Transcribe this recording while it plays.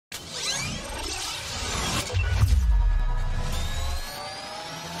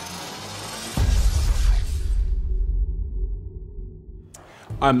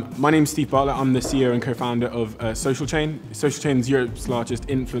My name's Steve Bartlett. I'm the CEO and co-founder of Social Chain. Social Chain is Europe's largest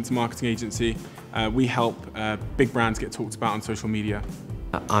influencer marketing agency. We help big brands get talked about on social media.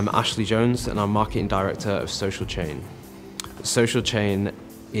 I'm Ashley Jones and I'm Marketing Director of Social Chain. Social Chain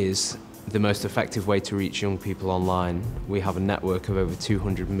is the most effective way to reach young people online. We have a network of over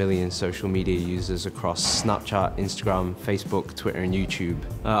 200 million social media users across Snapchat, Instagram, Facebook, Twitter and YouTube.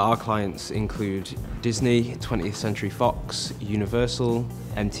 Our clients include Disney, 20th Century Fox, Universal,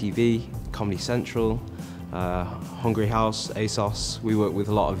 MTV, Comedy Central, Hungry House, ASOS. We work with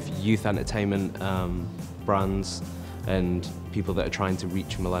a lot of youth entertainment brands and people that are trying to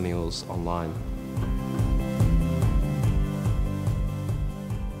reach millennials online.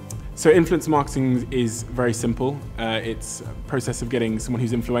 So influencer marketing is very simple. It's a process of getting someone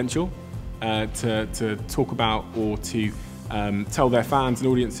who's influential to talk about or to tell their fans and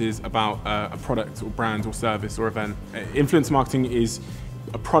audiences about a product or brand or service or event. Influencer marketing is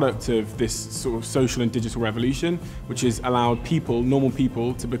a product of this sort of social and digital revolution, which has allowed people, normal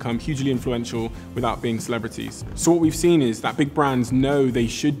people, to become hugely influential without being celebrities. So what we've seen is that big brands know they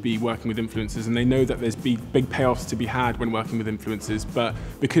should be working with influencers and they know that there's big payoffs to be had when working with influencers, but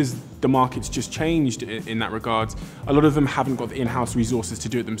because the market's just changed in that regard, a lot of them haven't got the in-house resources to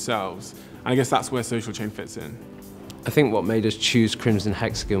do it themselves. And I guess that's where Social Chain fits in. I think what made us choose Crimson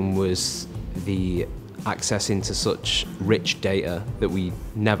Hexagon was the access into such rich data that we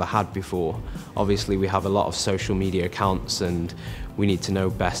never had before. Obviously we have a lot of social media accounts and we need to know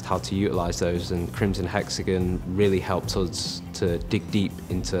best how to utilize those, and Crimson Hexagon really helped us to dig deep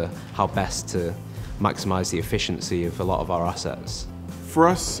into how best to maximize the efficiency of a lot of our assets. For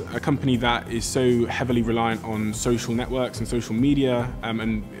us, a company that is so heavily reliant on social networks and social media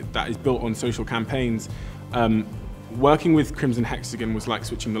and that is built on social campaigns, working with Crimson Hexagon was like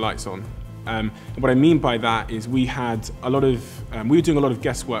switching the lights on. What I mean by that is we were doing a lot of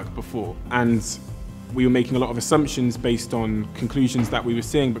guesswork before, and we were making a lot of assumptions based on conclusions that we were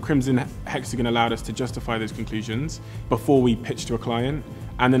seeing, but Crimson Hexagon allowed us to justify those conclusions before we pitched to a client,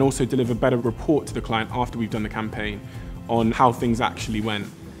 and then also deliver better report to the client after we've done the campaign on how things actually went.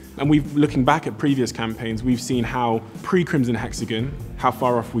 And looking back at previous campaigns, we've seen how pre-Crimson Hexagon, how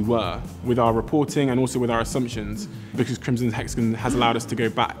far off we were with our reporting and also with our assumptions, because Crimson Hexagon has allowed us to go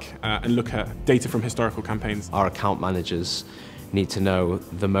back and look at data from historical campaigns. Our account managers need to know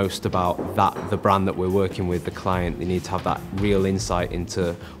the most about the brand that we're working with, the client. They need to have that real insight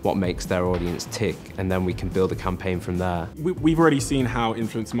into what makes their audience tick, and then we can build a campaign from there. We've already seen how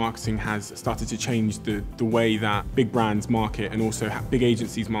influencer marketing has started to change the way that big brands market and also big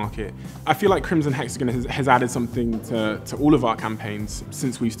agencies market. I feel like Crimson Hexagon has added something to all of our campaigns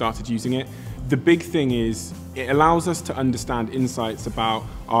since we've started using it. The big thing is it allows us to understand insights about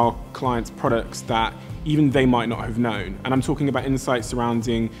our clients' products that even they might not have known. And I'm talking about insights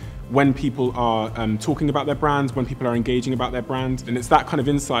surrounding when people are talking about their brands, when people are engaging about their brand. And it's that kind of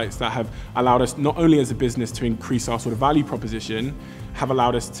insights that have allowed us not only as a business to increase our sort of value proposition, have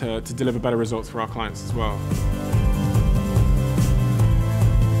allowed us to deliver better results for our clients as well.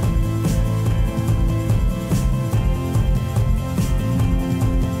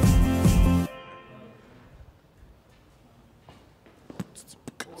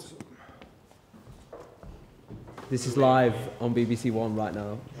 This is live on BBC One right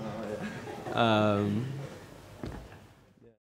now.